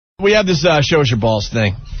We have this show us your balls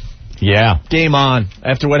thing. Yeah. Game on.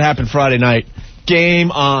 After what happened Friday night.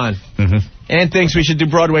 Game on. And thinks we should do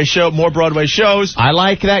more Broadway shows. I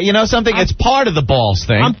like that. You know something? It's part of the balls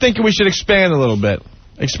thing. I'm thinking we should expand a little bit.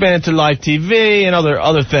 Expand it to live TV and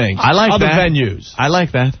other things. I like other that. Other venues. I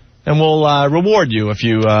like that. And we'll reward you if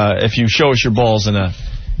you show us your balls in a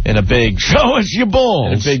big show us your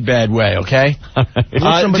balls in a big bad way. Okay.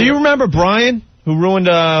 Do you remember Brian, who ruined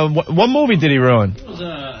what movie did he ruin?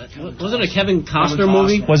 Was it a Kevin Costner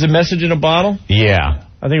movie? Was it Message in a Bottle? Yeah.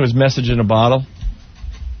 I think it was Message in a Bottle.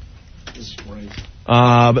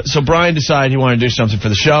 So Brian decided he wanted to do something for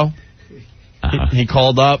the show. He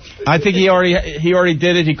called up. I think he already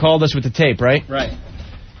did it. He called us with the tape, right? Right.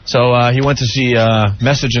 So he went to see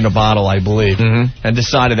Message in a Bottle, I believe, and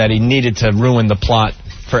decided that he needed to ruin the plot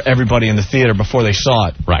for everybody in the theater before they saw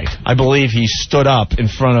it. Right. I believe he stood up in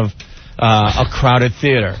front of a crowded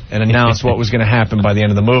theater and announced what was going to happen by the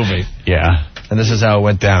end of the movie. Yeah. And this is how it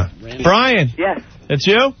went down. Brian. Yes. It's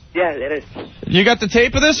you? Yeah, it is. You got the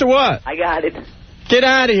tape of this or what? I got it. Get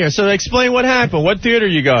out of here. So explain what happened. What theater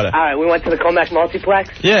you go to? All right, we went to the Comac Multiplex.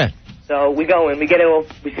 Yeah. So we go in, we get it all,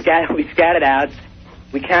 we scattered out.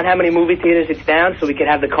 We count how many movie theaters it's down so we could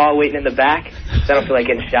have the car waiting in the back. So I don't feel like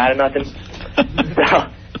getting shot or nothing. So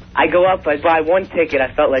I go up, I buy one ticket.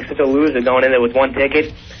 I felt like such a loser going in there with one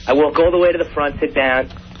ticket. I walk all the way to the front, sit down.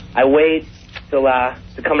 I wait till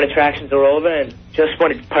the coming attractions are over, and just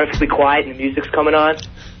when it's perfectly quiet and the music's coming on,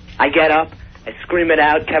 I get up. I scream it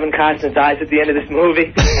out. Kevin Costner dies at the end of this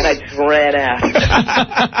movie, and I just ran out.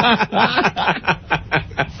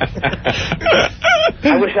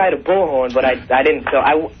 I wish I had a bullhorn, but I didn't. So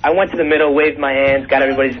I went to the middle, waved my hands, got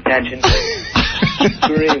everybody's attention,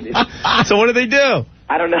 screamed. So what did they do?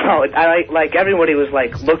 I don't know. Like everybody was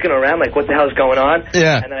like looking around, like what the hell's going on?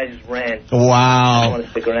 Yeah. And then I just ran. Wow. I don't want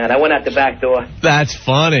to stick around. I went out the back door. That's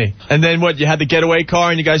funny. And then what? You had the getaway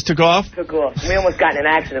car and you guys took off? Took off. We almost got in an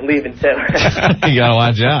accident leaving too. You gotta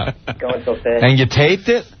watch out. Going so fast. And you taped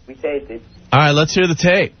it? We taped it. All right, let's hear the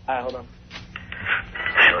tape. All right, hold on.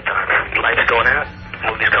 Showtime. Lights going out.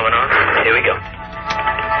 Movie's coming on. Here we go.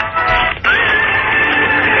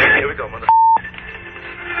 Here we go, mother.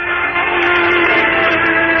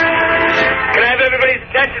 Can I have everybody's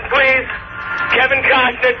attention, please? Kevin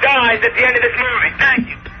Costner dies at the end of this movie. Thank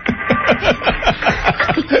you.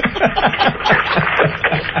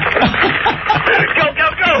 Go, go,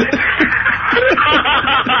 go!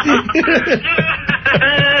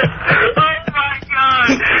 Oh, my God!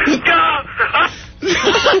 Go! You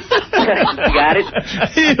got it?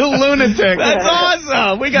 You lunatic. That's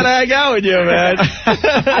awesome. We got to hang out with you, man.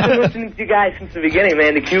 I've been listening to you guys since the beginning,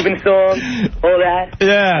 man. The Cuban song, all that.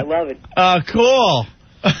 Yeah. I love it. Cool.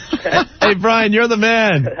 Hey, Brian, you're the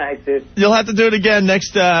man. Thanks, dude. You'll have to do it again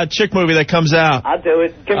next chick movie that comes out. I'll do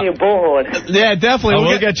it. Give me a bullhorn. Yeah, definitely.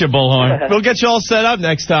 We'll get you a bullhorn. We'll get you all set up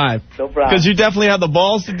next time. No problem. Because you definitely have the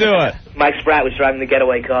balls to do it. Mike Spratt was driving the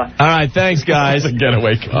getaway car. All right, thanks, guys. A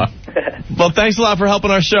getaway car. Well, thanks a lot for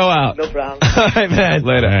helping our show out. No problem. All right, man.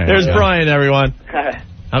 Later. There's Yeah. Brian, everyone. All right.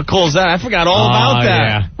 How cool is that? I forgot all about that.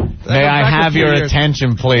 Yeah. May I have your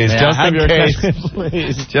attention, please? Just in case.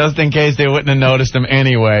 Please. Just in case they wouldn't have noticed him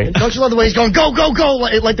anyway. Don't you love the way he's going, go, go, go,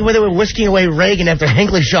 like the way they were whisking away Reagan after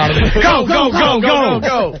Hinckley shot him. Go, go, go, go,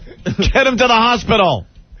 go. Get him to the hospital.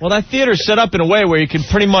 Well, that theater's set up in a way where you can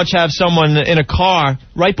pretty much have someone in a car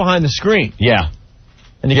right behind the screen. Yeah.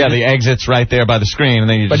 And the exit's right there by the screen, and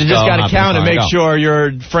then you just got to count and make sure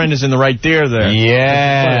your friend is in the right theater there.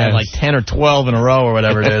 Yeah. Like 10 or 12 in a row or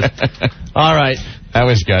whatever it is. All right. That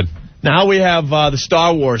was good. Now we have the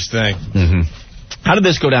Star Wars thing. Mm-hmm. How did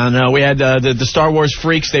this go down? We had the Star Wars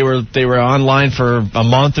freaks. They were online for a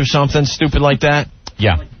month or something stupid like that.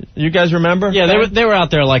 Yeah. You guys remember? Yeah, they were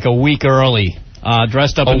out there like a week early.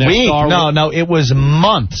 Dressed up in their Star Wars. No, it was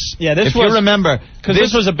months. Yeah, if you remember, because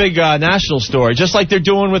this was a big national story, just like they're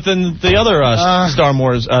doing within the other Star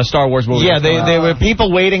Wars movies. Yeah, they were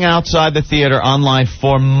people waiting outside the theater online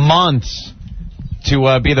for months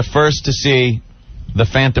to be the first to see the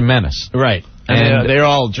Phantom Menace. Right. And they're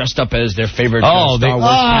all dressed up as their favorite Star Wars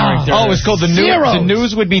character. Oh, it was called the news. The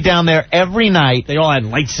news would be down there every night. They all had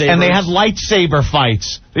lightsabers. And they had lightsaber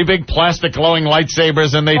fights. The big plastic glowing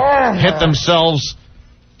lightsabers, and they hit themselves.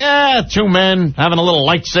 Yeah, two men having a little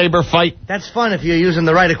lightsaber fight. That's fun if you're using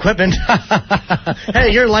the right equipment.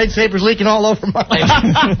 Hey, your lightsaber's leaking all over mine.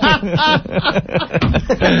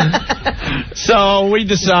 So we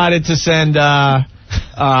decided to send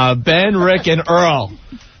Ben, Rick, and Earl.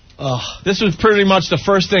 This was pretty much the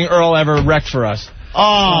first thing Earl ever wrecked for us.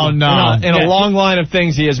 Oh, no. In a long line of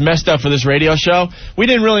things he has messed up for this radio show. We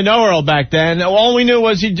didn't really know Earl back then. All we knew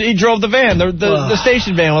was he drove the van, the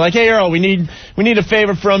station van. We're like, hey, Earl, we need a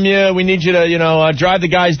favor from you. We need you to, drive the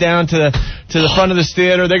guys down to the front of this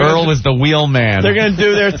theater. Earl was the wheel man. They're going to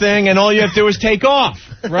do their thing, and all you have to do is take off,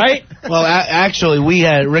 right? Well, actually,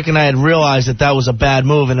 Rick and I had realized that was a bad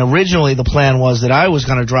move, and originally the plan was that I was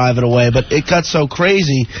going to drive it away, but it got so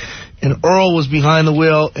crazy, and Earl was behind the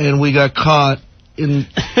wheel, and we got caught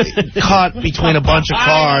between a bunch of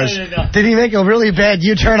cars. Did he make a really bad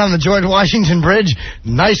U-turn on the George Washington Bridge?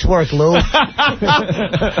 Nice work, Lou.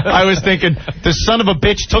 I was thinking, the son of a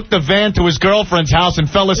bitch took the van to his girlfriend's house and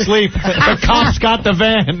fell asleep. The cops got the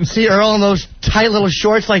van. See Earl in those tight little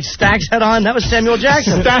shorts like Stax had on? That was Samuel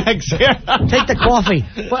Jackson. Stax, yeah. Take the coffee.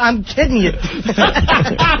 Well, I'm kidding you.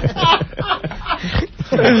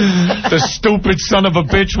 The stupid son of a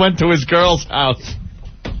bitch went to his girl's house.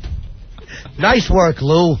 Nice work,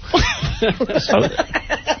 Lou.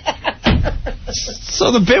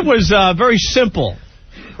 So the bit was very simple.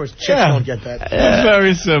 Of course, chicks don't get that.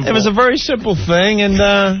 Very simple. It was a very simple thing, and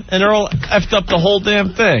Earl effed up the whole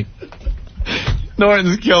damn thing.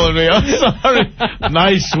 Norton's killing me. I'm sorry.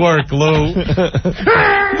 Nice work, Lou.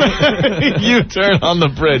 You turn on the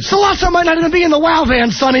bridge. Colosso might not even be in the WOW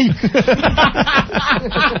van, Sonny.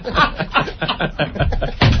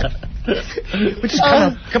 We just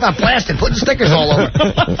come out blasting, putting stickers all over.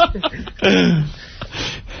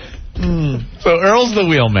 So Earl's the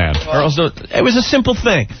wheel man. It was a simple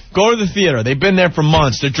thing. Go to the theater. They've been there for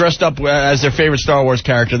months. They're dressed up as their favorite Star Wars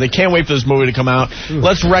character. They can't wait for this movie to come out.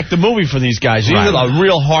 Let's wreck the movie for these guys. These are the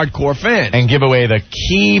real hardcore fans. And give away the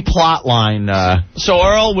key plot line. So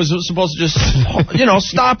Earl was supposed to just,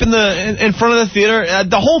 stop in front of the theater.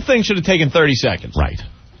 The whole thing should have taken 30 seconds. Right.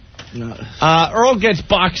 Earl gets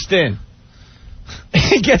boxed in.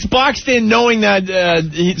 He gets boxed in knowing that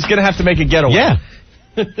he's going to have to make a getaway. Yeah.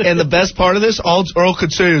 And the best part of this, all Earl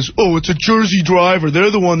could say is, oh, it's a Jersey driver.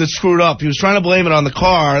 They're the one that screwed up. He was trying to blame it on the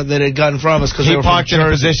car that had got in front of us because they were parked in a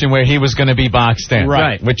position where he was going to be boxed in.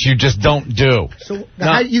 Right. Which you just don't do. So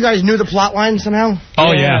you guys knew the plot line somehow?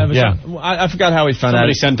 Oh, yeah. I forgot how he found out.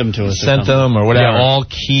 Somebody sent them to us. Sent them or whatever. Yeah, all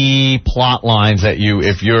key plot lines that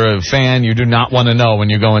if you're a fan, you do not want to know when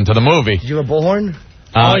you go into the movie. Did you have a bullhorn?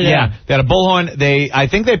 Yeah. They had a bullhorn. I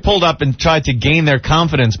think they pulled up and tried to gain their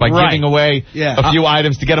confidence by giving away a few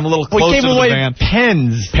items to get them a little closer to the van.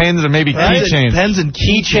 Pens and maybe keychains. Pens and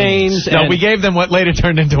keychains. No, we gave them what later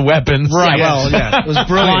turned into weapons. Right. Well, yeah. It was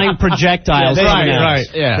brilliant. Flying projectiles. Right.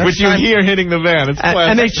 Yeah. Which you hear hitting the van. It's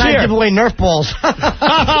and they cheer. Give away Nerf balls.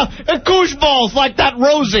 Goose balls like that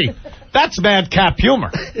Rosie. That's madcap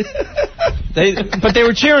humor. But they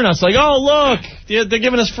were cheering us like, oh, look, they're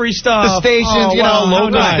giving us free stuff. The station, local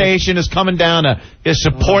nice. station is coming down to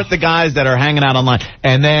support the guys that are hanging out online.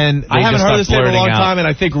 And then I haven't heard this in a long time, and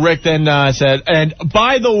I think Rick then said, and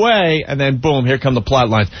by the way, and then boom, here come the plot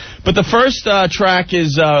lines. But the first track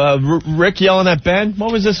is Rick yelling at Ben.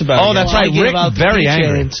 What was this about? Oh, that's right. Rick very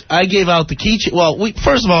angry. I gave out the keychain. Well,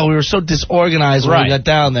 first of all, we were so disorganized when we got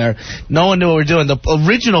down there. No one knew what we were doing. The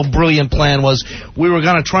original brilliant plan was we were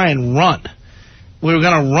going to try and run. We were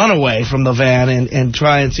going to run away from the van and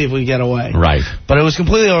try and see if we could get away. Right. But it was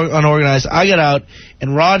completely unorganized. I got out,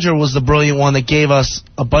 and Roger was the brilliant one that gave us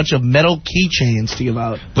a bunch of metal keychains to give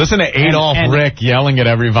out. Listen to Adolf Rick yelling at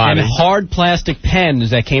everybody. And hard plastic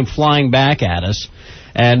pens that came flying back at us.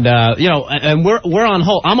 And, and we're on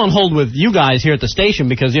hold. I'm on hold with you guys here at the station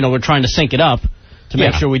because, we're trying to sync it up to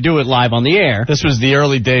make sure we do it live on the air. This was the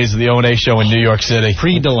early days of the O&A show in New York City.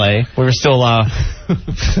 Pre-delay. We were still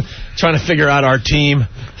trying to figure out our team.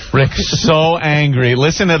 Rick's so angry.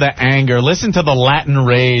 Listen to the anger. Listen to the Latin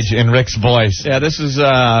rage in Rick's voice. Yeah, this is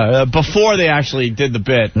before they actually did the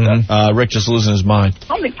bit. Rick just losing his mind.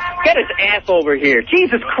 Get his ass over here.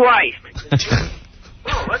 Jesus Christ.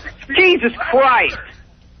 Jesus Christ.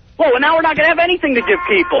 Whoa, and now we're not going to have anything to give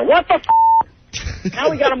people. What the f***?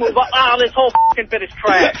 Now we got to move up. Oh, this whole f***ing bit is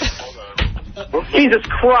trash. Jesus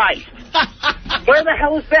Christ. Where the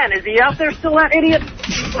hell is Ben? Is he out there still, that idiot?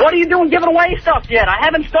 What are you doing giving away stuff yet? I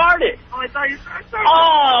haven't started. Oh, I thought you started.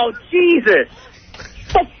 Oh, Jesus.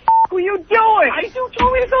 What the f*** were you doing? You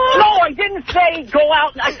told me to go. No, I didn't say go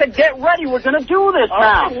out. I said get ready. We're going to do this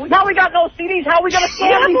now. Now we got no CDs. How are we going to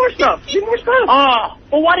start? More stuff. Need more stuff. Oh,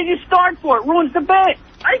 well, why did you start for it? Ruins the bit.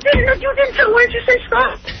 I didn't know you didn't. Why did you say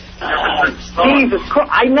stop? Jesus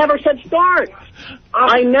Christ. I never said start.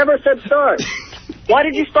 I never said start. Why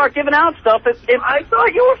did you start giving out stuff if I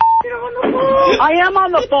thought you were on the phone? I am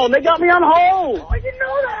on the phone. They got me on hold. I didn't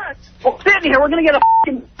know that. Well, sitting here, we're going to get a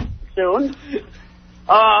soon.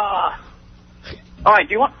 All right,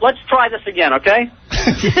 let's try this again, okay?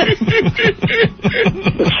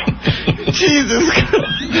 Jesus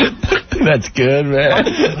Christ. That's good, man.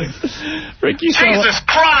 Rick, Jesus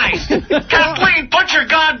Christ! Kathleen, put your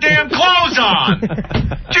goddamn clothes on!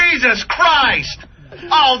 Jesus Christ!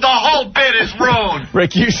 Oh, the whole bit is ruined.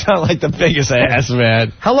 Rick, you sound like the biggest ass,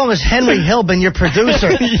 man. How long has Henry Hill been your producer?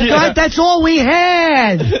 God, that's all we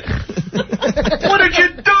had. What did you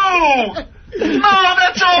do? No,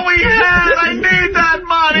 that's all we had. I need that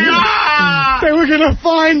money. Ah! They were going to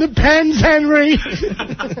find the pens, Henry.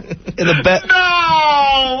 In the bed.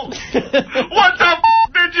 No! What the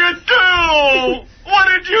did you do? What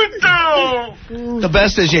did you do? The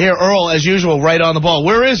best is you hear Earl, as usual, right on the ball.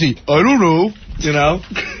 Where is he? I don't know. You know?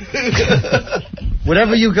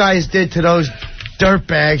 Whatever you guys did to those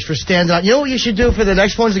dirtbags for standing out. You know what you should do for the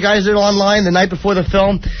next ones the guys did online the night before the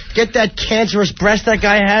film? Get that cancerous breast that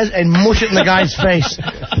guy has and mush it in the guy's face.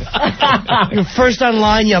 You're first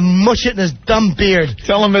online, you mush it in his dumb beard.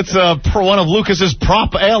 Tell him it's one of Lucas's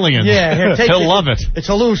prop aliens. Yeah, here, he'll love it. It's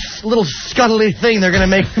a little scuttly thing they're going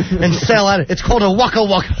to make and sell at it. It's called a Waka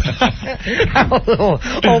Waka.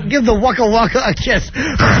 Oh, give the Waka Waka a kiss.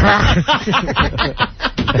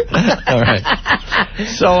 All right.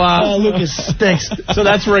 So, Lucas stinks. So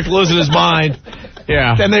that's Rick losing his mind.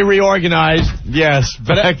 Yeah. Then they reorganized. Yes,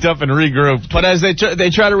 backed up and regrouped. But as they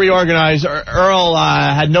try to reorganize, Earl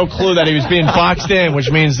had no clue that he was being boxed in, which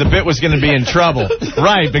means the bit was going to be in trouble.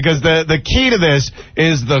 Right, because the key to this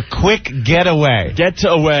is the quick getaway. Get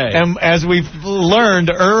away. And as we've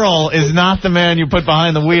learned, Earl is not the man you put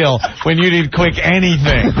behind the wheel when you need quick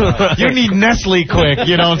anything. You need Nestle quick,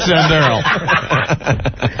 you don't send Earl.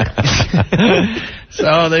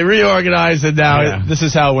 So they reorganized, and now this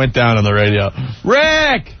is how it went down on the radio.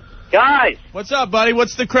 Rick! Guys! What's up, buddy?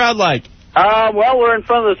 What's the crowd like? Well, we're in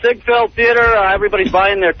front of the Ziegfeld Theater. Everybody's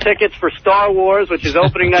buying their tickets for Star Wars, which is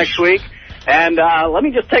opening next week. And let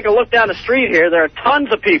me just take a look down the street here. There are tons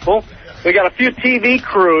of people. We got a few TV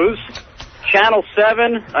crews. Channel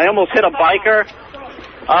 7, I almost hit a biker.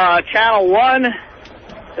 Channel 1,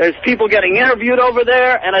 there's people getting interviewed over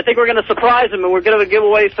there. And I think we're going to surprise them, and we're going to give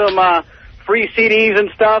away some free CDs and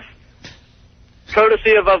stuff.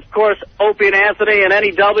 Courtesy of course, Opie and Anthony and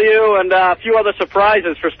NEW and a few other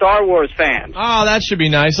surprises for Star Wars fans. Oh, that should be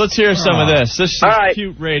nice. Let's hear some of this. This is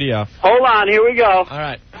cute radio. Hold on, here we go. All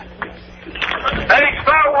right. Hey,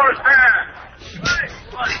 Star Wars fans.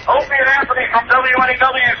 Opie and Anthony from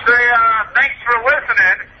WNEW say thanks for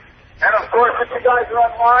listening. And, of course, if you guys are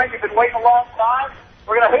online, you've been waiting a long time,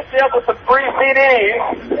 we're going to hook you up with some free CDs.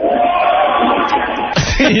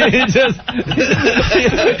 he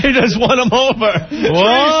just won him over.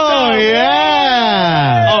 Whoa,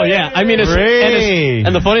 yeah. Oh, yeah. I mean,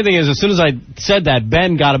 and the funny thing is, as soon as I said that,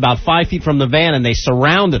 Ben got about 5 feet from the van, and they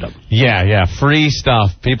surrounded him. Yeah, free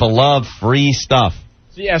stuff. People love free stuff.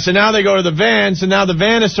 Yeah, so now they go to the van, so now the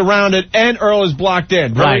van is surrounded, and Earl is blocked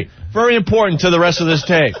in. Right. Very important to the rest of this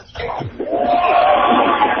tape.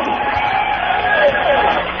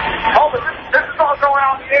 Going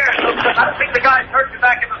on the air. I don't think the guys heard you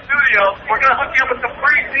back in the studio. We're going to hook you up with some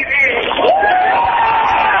free CDs.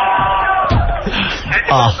 And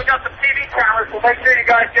you also got some TV cameras. We'll make sure you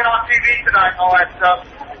guys get on TV tonight and all that stuff.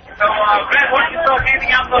 So, Ben, why don't you start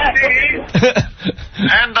handing out those CDs?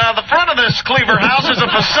 And the front of this Cleaver house is a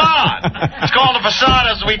facade. It's called a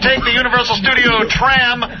facade. As we take the Universal Studio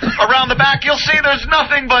tram around the back, you'll see there's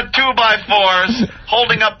nothing but 2x4s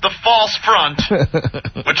holding up the false front,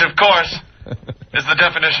 which, of course, is the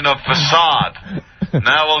definition of facade.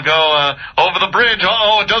 Now we'll go over the bridge.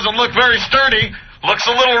 Uh-oh, it doesn't look very sturdy. Looks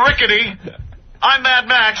a little rickety. I'm Mad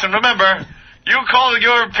Max, and remember, you call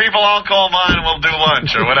your people, I'll call mine, and we'll do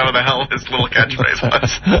lunch, or whatever the hell his little catchphrase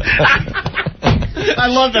was. I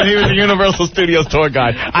love that he was the Universal Studios tour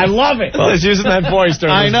guide. I love it. Well, he's using that voice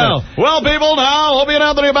during I know. Well, people, now Opie and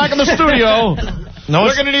Anthony are back in the studio. No,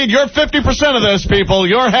 we're going to need your 50% of this, people.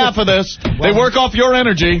 Your half of this. They work off your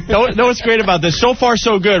energy. Know what's great about this? So far,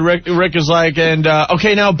 so good. Rick is like, and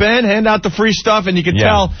okay, now Ben, hand out the free stuff, and you can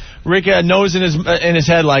tell Rick knows in his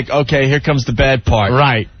head, like, okay, here comes the bad part.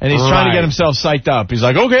 Right. And he's trying to get himself psyched up. He's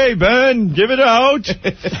like, okay, Ben, give it out.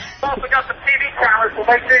 We've also got some TV cameras. We'll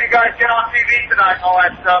make sure you guys get on TV tonight and all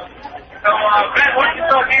that stuff. So, Ben, why don't you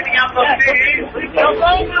start handing out those CDs?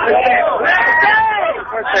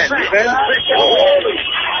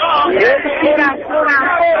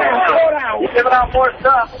 You're giving out more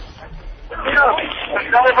stuff.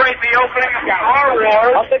 Celebrate the opening of Star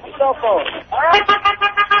Wars. I'll take your cell phone.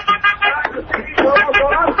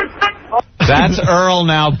 That's Earl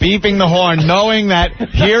now beeping the horn, knowing that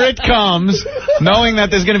here it comes, knowing that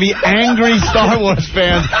there's going to be angry Star Wars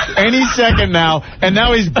fans any second now, and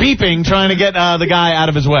now he's beeping, trying to get the guy out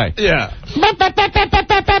of his way. Yeah.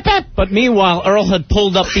 But meanwhile, Earl had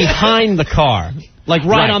pulled up behind the car. Like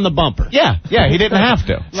right on the bumper. Yeah, he didn't have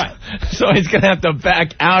to. Right. So he's going to have to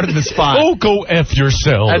back out of the spot. Oh, go F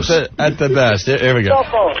yourselves. At the best. Here we go.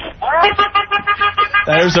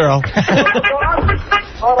 There's Earl.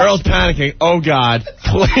 Earl's panicking. Oh, God.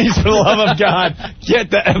 Please, for the love of God,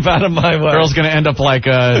 get the F out of my way. Earl's going to end up like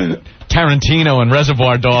Tarantino in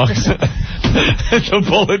Reservoir Dogs. The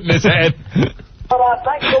bullet in his head.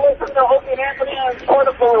 Thanks for listening to Opie and Anthony on sort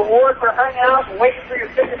of a reward for hanging out and waiting for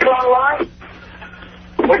your signature online.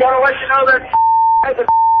 We got to let you know that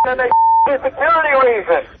and they for security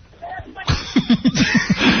reasons.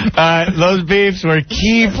 Those beeps were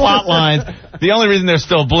key plot lines. The only reason they're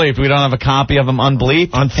still bleeped, we don't have a copy of them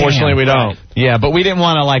unbleeped. Unfortunately, we don't. Yeah, but we didn't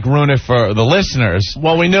want to like ruin it for the listeners.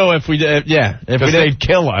 Well, we knew if we did, they'd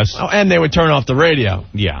kill us. Oh, and they would turn off the radio.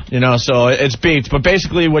 Yeah. You know, so it's beeped. But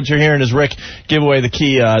basically what you're hearing is Rick give away the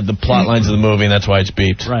key, the plot lines of the movie, and that's why it's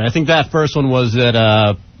beeped. Right. I think that first one was that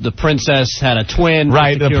the princess had a twin.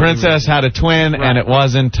 Right, the princess had a twin, and it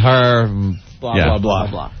wasn't her... Blah, blah, blah,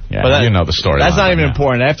 blah. Yeah, but you know the story. That's not even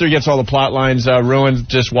important. After he gets all the plot lines ruined,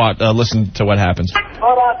 just listen to what happens. Thanks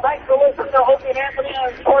for listening to Opie and Anthony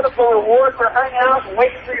on sort of a reward for hanging out and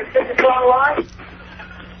waiting for your signature online.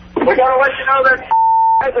 We got to let you know that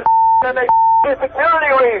and they for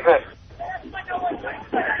security reasons.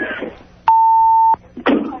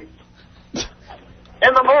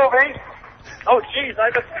 In the movie. Oh, jeez,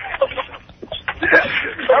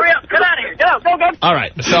 hurry up, get out of here, get out, go. All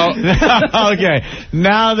right, so okay,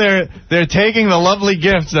 now they're taking the lovely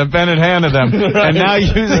gifts that Ben had handed them, and now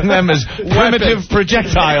using them as primitive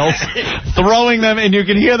projectiles, throwing them, and you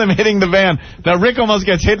can hear them hitting the van. Now Rick almost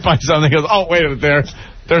gets hit by something. He goes, "Oh, wait a minute,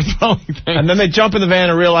 they're throwing things." And then they jump in the van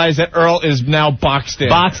and realize that Earl is now boxed in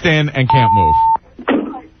and can't move.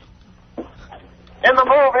 In the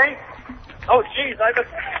movie. Oh, jeez,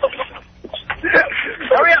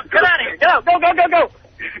 hurry up, get out of here, get out, go.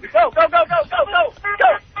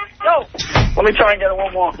 Go. Let me try and get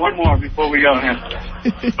one more before we go here.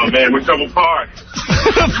 Oh, man, we're double parked.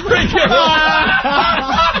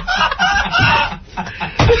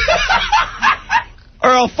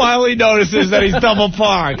 Earl finally notices that he's double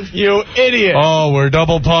parked. You idiot. Oh, we're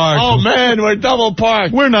double parked. Oh, man, we're double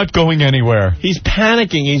parked. We're not going anywhere. He's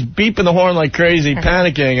panicking. He's beeping the horn like crazy,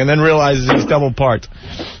 panicking, and then realizes he's double parked.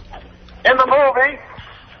 In the movie.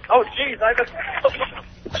 Oh, jeez,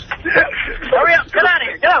 hurry up, get out of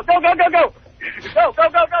here, get out, go.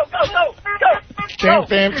 Go.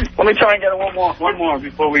 Let me try and get one more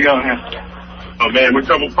before we go here. Oh, man, we're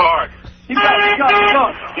double parked. Keep going.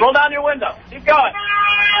 Roll down your window. Keep going.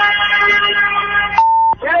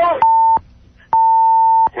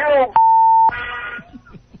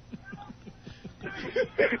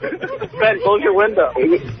 Ben, close your window.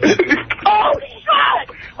 Oh, shit!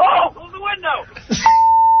 Oh, close the window.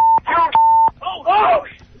 Oh,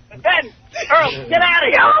 Ben, Earl, get out of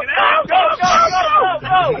here. Go.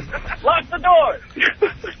 Lock the door.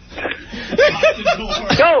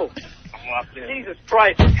 Go. Jesus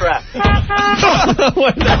Christ, we're trapped.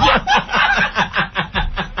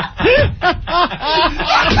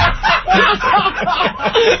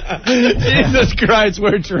 Jesus Christ,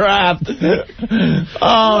 we're trapped. Oh, is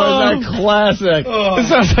that classic? This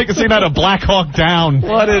sounds like a scene out of Black Hawk Down.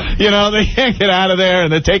 They can't get out of there,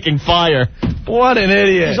 and they're taking fire. What an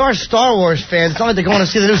idiot. These are Star Wars fans. It's not like they're going to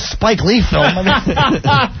see the new Spike Lee film.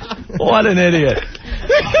 What an idiot.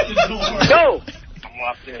 Go.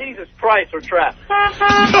 Jesus Christ, we're trapped.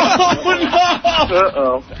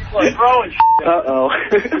 Uh-oh. Look, throwing Uh-oh.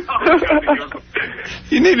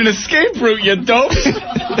 You need an escape route, you dope.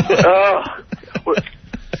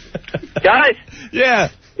 Guys? Yeah.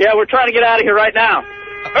 Yeah, we're trying to get out of here right now.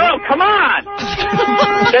 Earl, come on!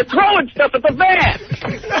 They're throwing stuff at the van!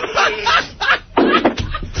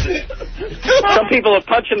 Some people are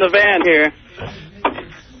punching the van here.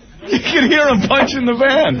 You can hear him punching the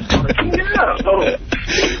van. Yeah.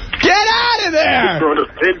 Get out of there! Throw the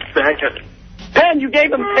pins back at Ben, you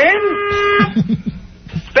gave them pens?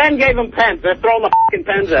 Ben gave them pens. They're throwing the fucking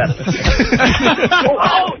pens at us.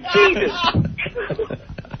 Oh, Jesus.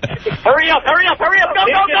 Hurry up.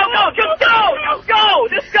 Go.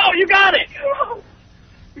 Just go. You got it.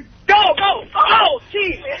 Go. Oh,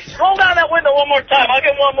 jeez. Roll down that window one more time. I'll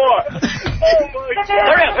get one more. Oh, my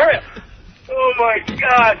God. Hurry up. Oh, my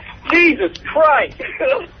God. Jesus Christ.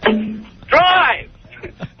 Drive.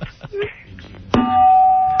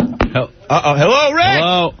 Hello, Rick.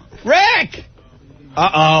 Hello. Rick!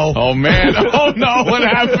 Uh-oh. Oh, man. Oh, no, what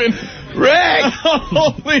happened? Rick!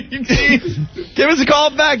 Holy jeez. Give us a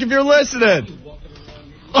call back if you're listening.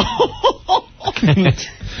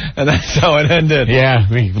 And that's how it ended. Yeah,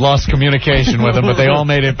 we lost communication with them, but they all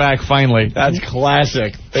made it back finally. That's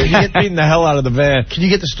classic. They get beating the hell out of the van. Can you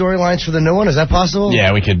get the storylines for the new one? Is that possible?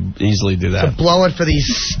 Yeah, we could easily do that. To blow it for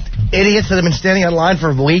these idiots that have been standing in line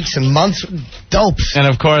for weeks and months. Dopes. And,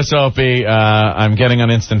 of course, Opie, I'm getting on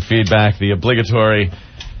instant feedback the obligatory...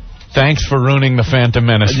 Thanks for ruining the Phantom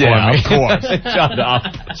Menace for me. Of course. Shut up.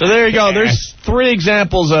 So there you go. There's 3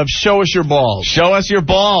 examples of show us your balls. Show us your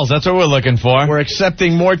balls. That's what we're looking for. We're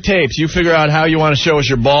accepting more tapes. You figure out how you want to show us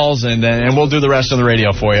your balls, and we'll do the rest on the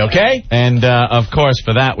radio for you, okay? And, of course,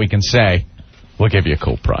 for that we can say, we'll give you a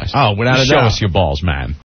cool prize. Oh, without a doubt. Show us your balls, man.